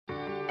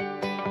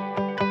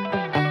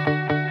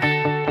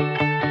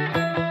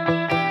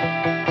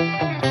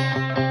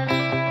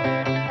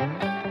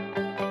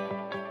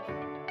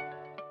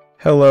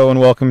Hello and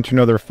welcome to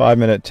another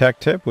 5-minute tech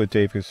tip with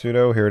Dave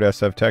Casuto here at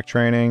SF Tech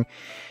Training.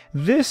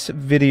 This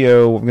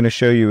video I'm going to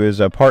show you is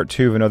part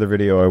 2 of another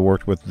video I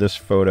worked with this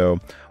photo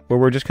where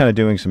we're just kind of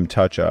doing some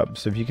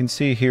touch-ups. If you can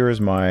see, here is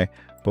my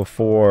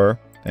before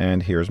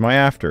and here's my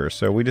after.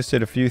 So we just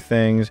did a few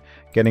things,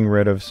 getting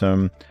rid of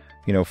some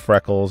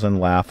freckles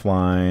and laugh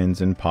lines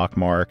and pock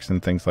marks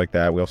and things like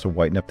that. We also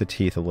whitened up the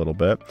teeth a little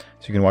bit,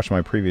 so you can watch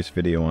my previous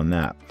video on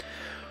that.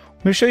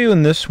 I'm going to show you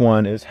in this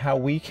one is how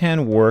we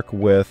can work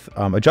with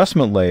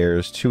adjustment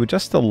layers to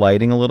adjust the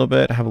lighting a little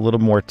bit, have a little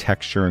more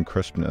texture and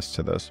crispness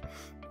to this.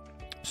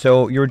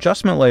 So your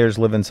adjustment layers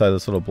live inside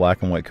this little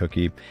black and white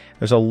cookie.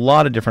 There's a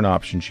lot of different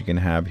options you can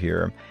have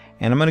here.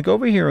 And I'm going to go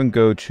over here and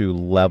go to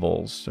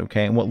levels,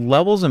 okay? And what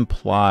levels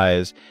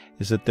implies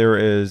is that there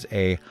is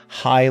a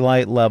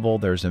highlight level,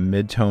 there's a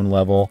midtone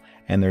level,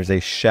 and there's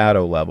a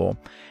shadow level.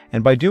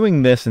 And by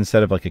doing this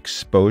instead of like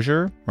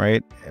exposure,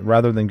 right,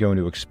 rather than going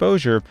to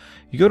exposure,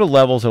 you go to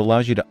levels. It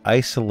allows you to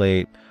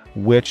isolate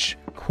which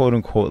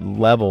quote-unquote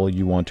level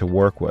you want to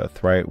work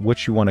with, right,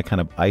 which you want to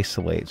kind of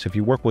isolate. So if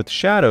you work with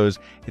shadows,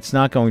 it's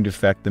not going to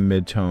affect the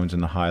midtones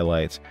and the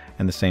highlights,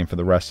 and the same for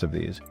the rest of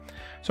these.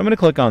 So I'm going to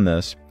click on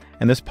this,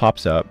 and this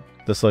pops up,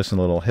 this looks a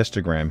little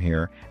histogram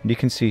here, and you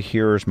can see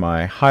here's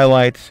my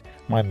highlights,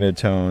 my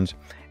midtones,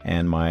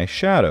 and my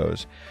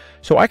shadows.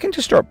 So I can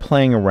just start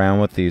playing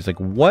around with these, like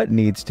what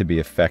needs to be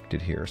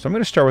affected here. So I'm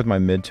going to start with my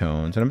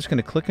midtones, and I'm just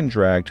going to click and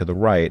drag to the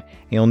right,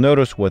 and you'll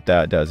notice what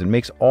that does. It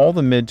makes all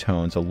the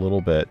midtones a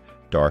little bit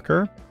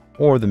darker,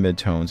 or the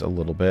midtones a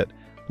little bit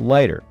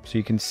lighter. So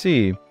you can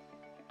see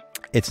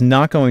it's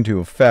not going to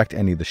affect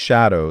any of the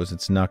shadows,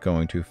 it's not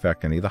going to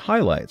affect any of the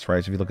highlights,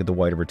 right? So if you look at the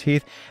white of her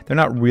teeth, they're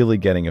not really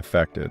getting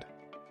affected.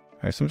 All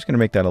right, so I'm just going to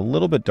make that a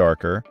little bit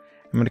darker.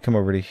 I'm going to come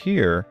over to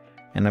here,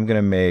 and I'm going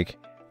to make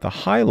the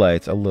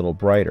highlights a little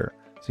brighter.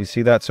 So you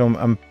see that? So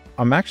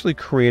I'm actually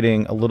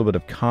creating a little bit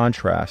of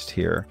contrast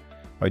here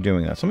by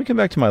doing that. So let me come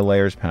back to my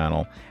layers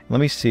panel.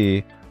 Let me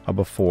see a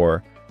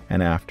before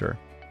and after.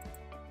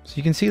 So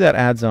you can see that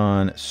adds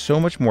on so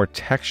much more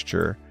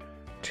texture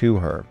to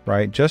her,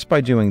 right? Just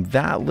by doing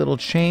that little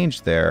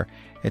change there,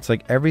 it's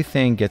like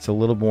everything gets a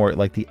little more,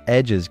 like the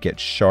edges get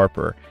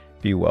sharper,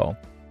 if you will.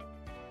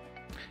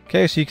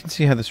 Okay, so you can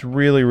see how this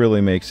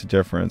really makes a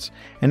difference.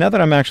 And now that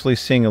I'm actually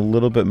seeing a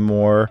little bit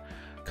more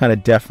kind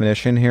of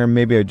definition here,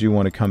 maybe I do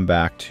want to come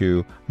back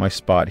to my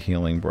spot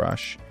healing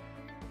brush.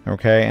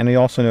 Okay, and you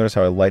also notice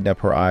how I lighten up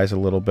her eyes a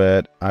little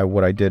bit.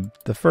 What I did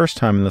the first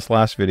time in this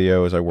last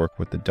video is I worked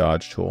with the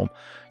dodge tool.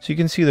 So you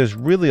can see there's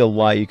really a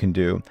lot you can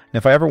do. And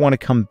if I ever want to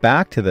come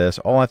back to this,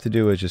 all I have to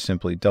do is just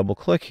simply double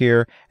click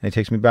here, and it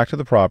takes me back to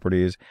the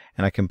properties,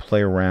 and I can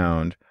play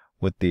around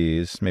with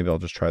these. Maybe I'll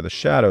just try the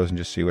shadows and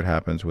just see what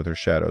happens with her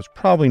shadows.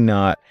 Probably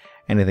not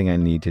anything I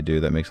need to do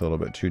that makes it a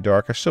little bit too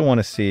dark. I still want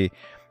to see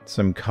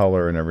some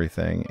color and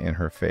everything in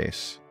her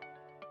face.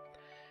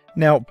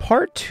 Now,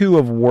 part 2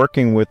 of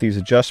working with these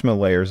adjustment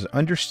layers is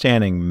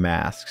understanding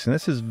masks. And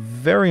this is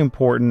very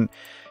important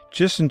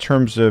just in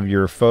terms of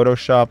your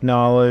Photoshop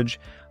knowledge,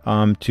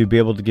 to be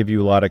able to give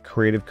you a lot of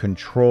creative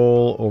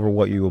control over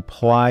what you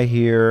apply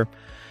here,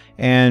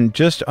 and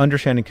just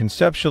understanding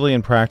conceptually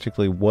and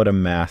practically what a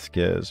mask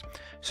is.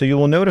 So you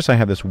will notice I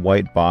have this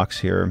white box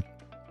here.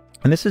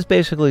 And this is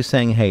basically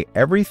saying, hey,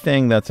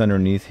 everything that's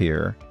underneath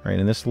here, right,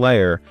 in this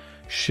layer,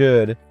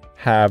 should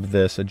have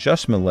this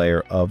adjustment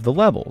layer of the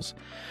levels.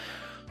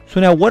 So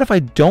now what if I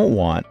don't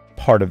want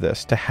part of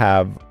this to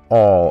have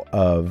all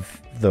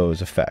of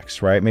those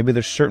effects, right? Maybe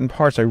there's certain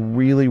parts I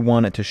really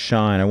want it to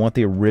shine. I want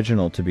the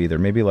original to be there.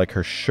 Maybe like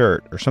her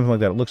shirt or something like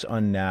that. It looks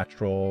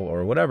unnatural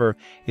or whatever.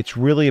 It's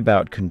really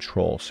about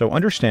control. So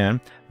understand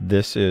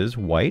this is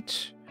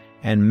white,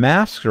 and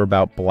masks are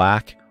about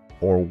black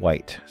or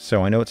white.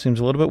 So I know it seems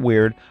a little bit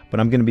weird,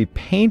 but I'm going to be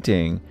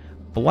painting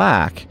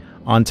black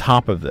on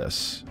top of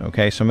this.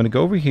 Okay, so I'm going to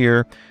go over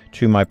here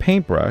to my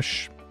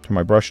paintbrush, to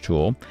my brush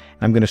tool, and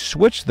I'm going to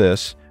switch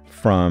this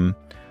from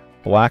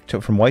white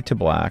to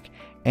black,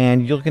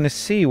 and you're going to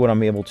see what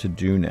I'm able to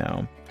do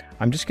now.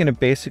 I'm just going to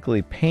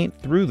basically paint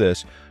through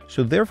this,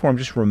 so therefore I'm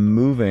just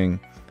removing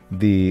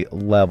the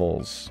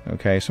levels.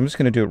 Okay, so I'm just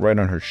going to do it right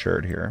on her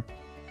shirt here.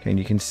 Okay, and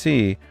you can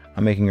see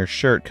I'm making her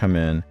shirt come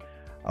in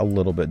a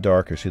little bit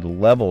darker. See, the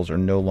levels are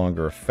no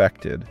longer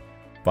affected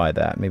by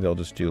that. Maybe I'll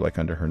just do like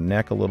under her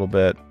neck a little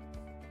bit.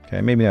 Okay,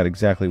 maybe not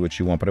exactly what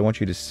you want, but I want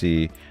you to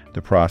see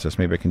the process.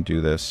 Maybe I can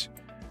do this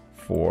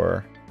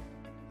for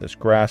this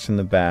grass in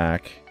the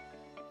back.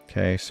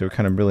 Okay, so it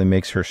kind of really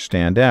makes her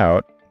stand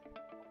out.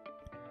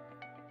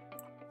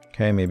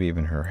 Okay, maybe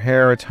even her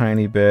hair a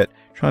tiny bit.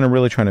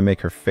 Really trying to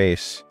make her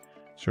face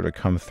sort of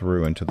come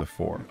through into the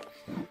fore.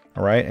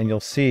 All right, and you'll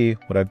see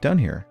what I've done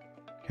here.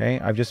 Okay,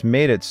 I've just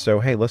made it so,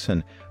 hey,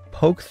 listen,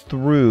 poke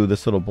through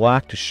this little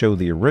black to show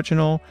the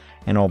original,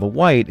 and all the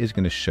white is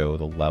going to show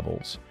the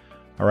levels.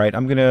 All right,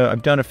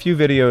 I've done a few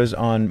videos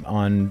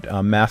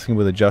on masking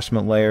with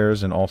adjustment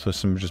layers, and also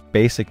some just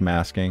basic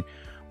masking,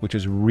 which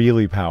is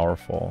really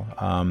powerful.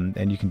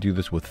 And you can do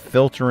this with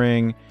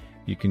filtering.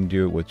 You can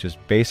do it with just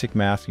basic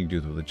masking. You can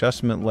do it with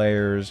adjustment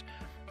layers.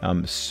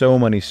 So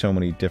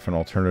many different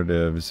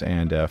alternatives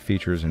and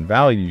features and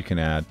value you can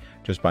add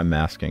just by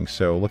masking.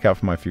 So look out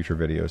for my future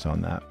videos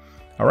on that.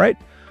 All right.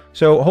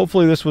 So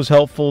hopefully this was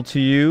helpful to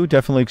you.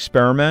 Definitely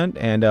experiment,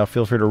 and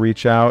feel free to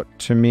reach out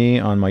to me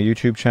on my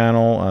YouTube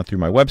channel through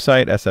my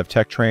website,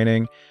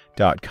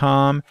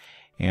 sftechtraining.com,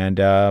 and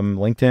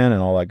LinkedIn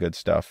and all that good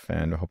stuff.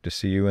 And I hope to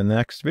see you in the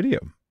next video.